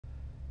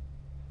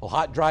Well,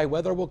 hot, dry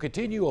weather will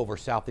continue over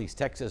southeast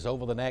Texas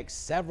over the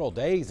next several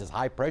days as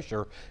high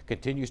pressure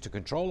continues to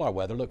control our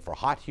weather. Look for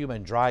hot,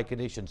 humid, dry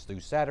conditions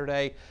through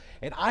Saturday.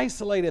 An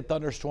isolated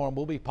thunderstorm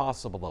will be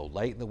possible, though,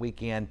 late in the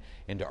weekend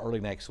into early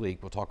next week.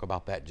 We'll talk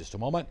about that in just a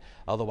moment.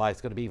 Otherwise,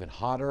 it's going to be even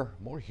hotter,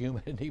 more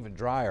humid, and even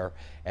drier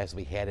as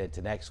we head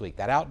into next week.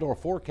 That outdoor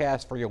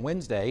forecast for your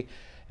Wednesday,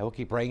 and we'll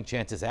keep rain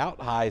chances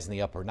out. Highs in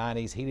the upper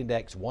 90s, heat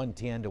index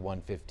 110 to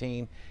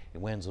 115,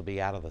 and winds will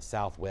be out of the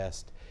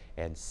southwest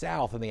and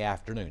south in the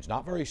afternoons.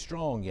 Not very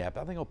strong yet,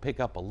 but I think it'll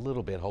pick up a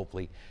little bit,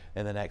 hopefully,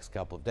 in the next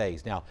couple of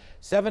days. Now,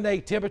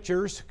 7-day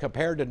temperatures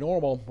compared to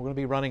normal, we're going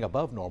to be running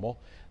above normal,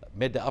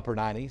 mid to upper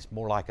 90s,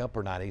 more like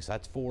upper 90s.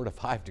 That's 4 to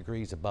 5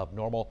 degrees above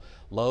normal.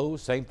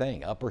 Lows, same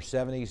thing, upper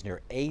 70s,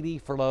 near 80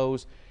 for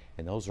lows,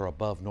 and those are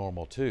above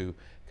normal too,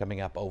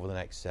 coming up over the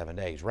next 7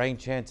 days. Rain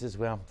chances,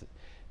 well,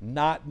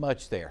 not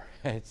much there.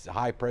 It's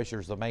high pressure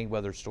is the main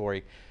weather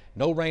story.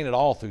 No rain at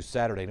all through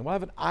Saturday, and we'll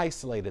have an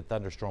isolated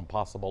thunderstorm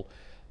possible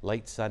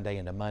late Sunday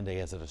into Monday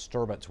as a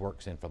disturbance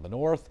works in from the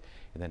north,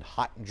 and then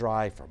hot and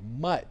dry for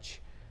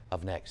much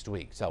of next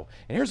week. So,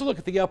 and here's a look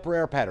at the upper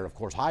air pattern. Of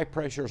course, high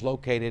pressure is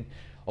located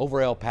over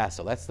El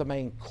Paso. That's the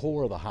main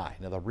core of the high.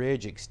 Now, the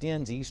ridge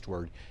extends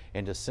eastward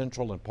into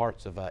central and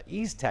parts of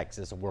East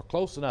Texas, and we're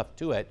close enough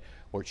to it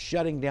where it's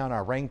shutting down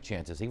our rain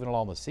chances, even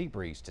along the sea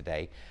breeze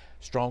today.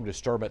 Strong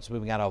disturbance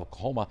moving out of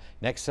Oklahoma.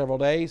 Next several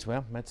days,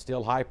 well, that's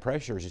still high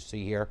pressure, as you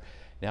see here.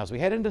 Now, as we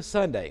head into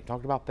Sunday,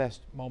 talked about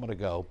this a moment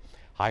ago,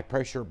 high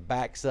pressure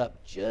backs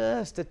up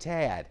just a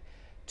tad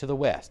to the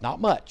west.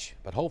 Not much,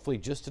 but hopefully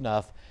just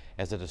enough.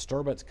 As a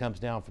disturbance comes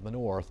down from the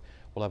north,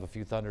 we'll have a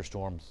few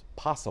thunderstorms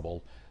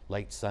possible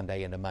late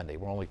Sunday into Monday.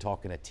 We're only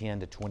talking a 10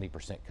 to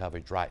 20%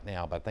 coverage right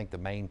now, but I think the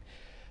main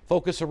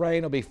focus of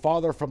rain will be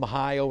farther from the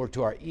high over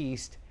to our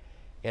east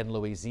in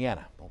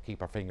Louisiana. We'll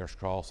keep our fingers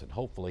crossed, and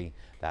hopefully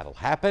that'll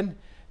happen.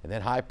 And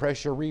then high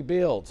pressure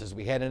rebuilds as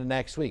we head into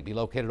next week. Be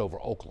located over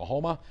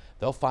Oklahoma.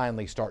 They'll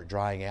finally start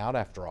drying out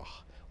after a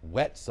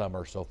wet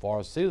summer so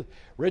far. See,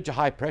 ridge of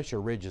high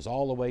pressure ridges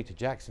all the way to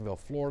Jacksonville,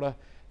 Florida,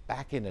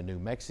 back into New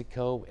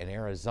Mexico and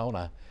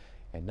Arizona.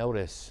 And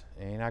notice,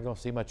 you're not going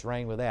to see much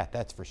rain with that,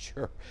 that's for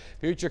sure.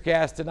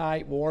 Futurecast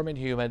tonight, warm and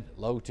humid.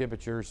 Low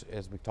temperatures,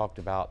 as we talked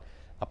about,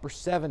 upper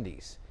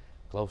 70s,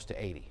 close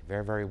to 80.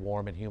 Very, very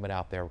warm and humid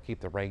out there. We'll keep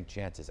the rain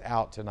chances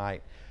out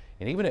tonight.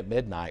 And even at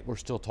midnight, we're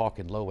still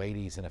talking low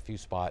 80s in a few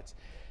spots.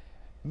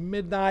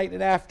 Midnight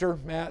and after,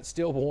 it's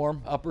still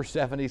warm, upper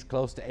 70s,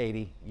 close to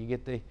 80. You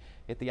get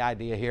the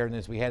idea here. And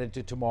as we head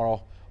into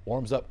tomorrow,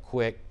 warms up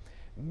quick.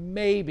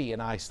 Maybe an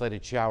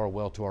isolated shower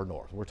well to our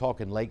north. We're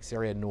talking lakes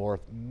area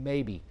north,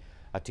 maybe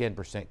a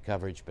 10%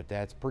 coverage, but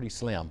that's pretty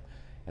slim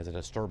as a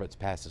disturbance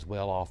passes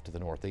well off to the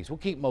northeast. We'll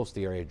keep most of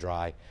the area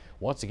dry.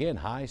 Once again,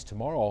 highs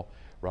tomorrow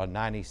around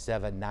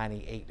 97,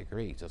 98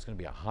 degrees. So it's going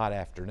to be a hot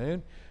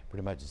afternoon.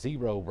 Pretty much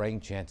zero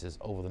rain chances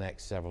over the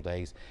next several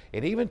days.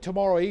 And even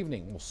tomorrow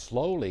evening will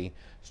slowly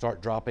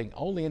start dropping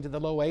only into the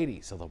low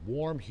 80s. So the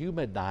warm,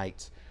 humid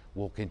nights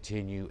will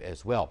continue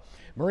as well.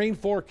 Marine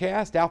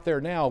forecast out there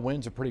now,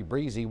 winds are pretty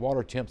breezy.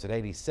 Water temps at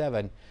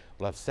 87.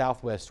 We'll have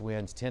southwest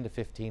winds 10 to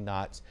 15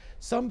 knots.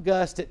 Some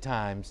gust at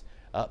times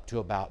up to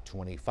about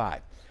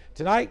 25.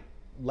 Tonight,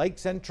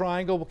 Lakes and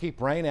Triangle will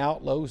keep rain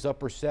out. Lows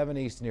upper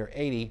 70s near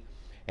 80.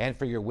 And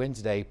for your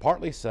Wednesday,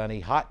 partly sunny,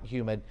 hot and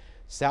humid.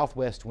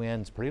 Southwest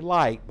winds pretty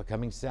light,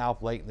 becoming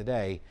south late in the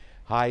day.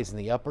 Highs in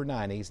the upper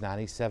 90s,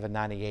 97,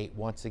 98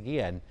 once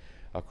again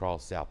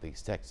across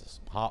southeast Texas.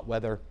 Hot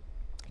weather.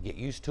 Get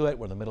used to it.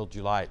 We're in the middle of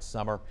July. It's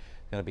summer.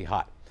 It's going to be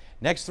hot.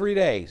 Next 3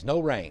 days, no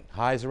rain.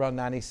 Highs around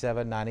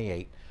 97,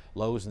 98.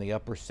 Lows in the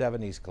upper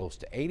 70s, close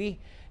to 80.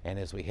 And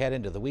as we head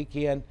into the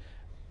weekend,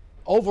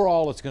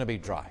 overall, it's going to be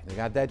dry. They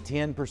got that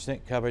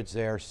 10% coverage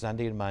there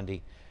Sunday and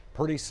Monday.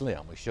 Pretty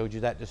slim. We showed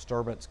you that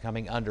disturbance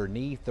coming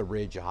underneath the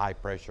ridge of high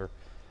pressure.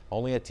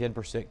 Only a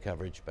 10%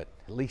 coverage, but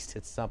at least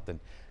it's something,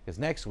 because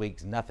next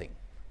week's nothing.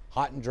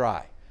 Hot and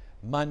dry.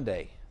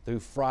 Monday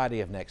through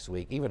Friday of next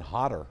week, even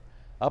hotter,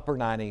 upper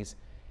 90s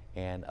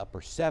and upper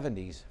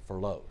 70s for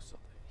lows. So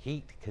the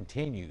heat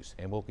continues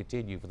and will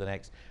continue for the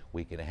next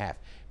week and a half.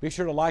 Be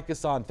sure to like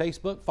us on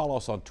Facebook, follow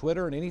us on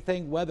Twitter, and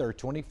anything weather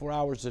 24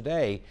 hours a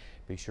day.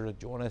 Be sure to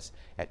join us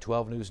at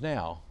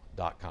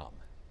 12newsnow.com.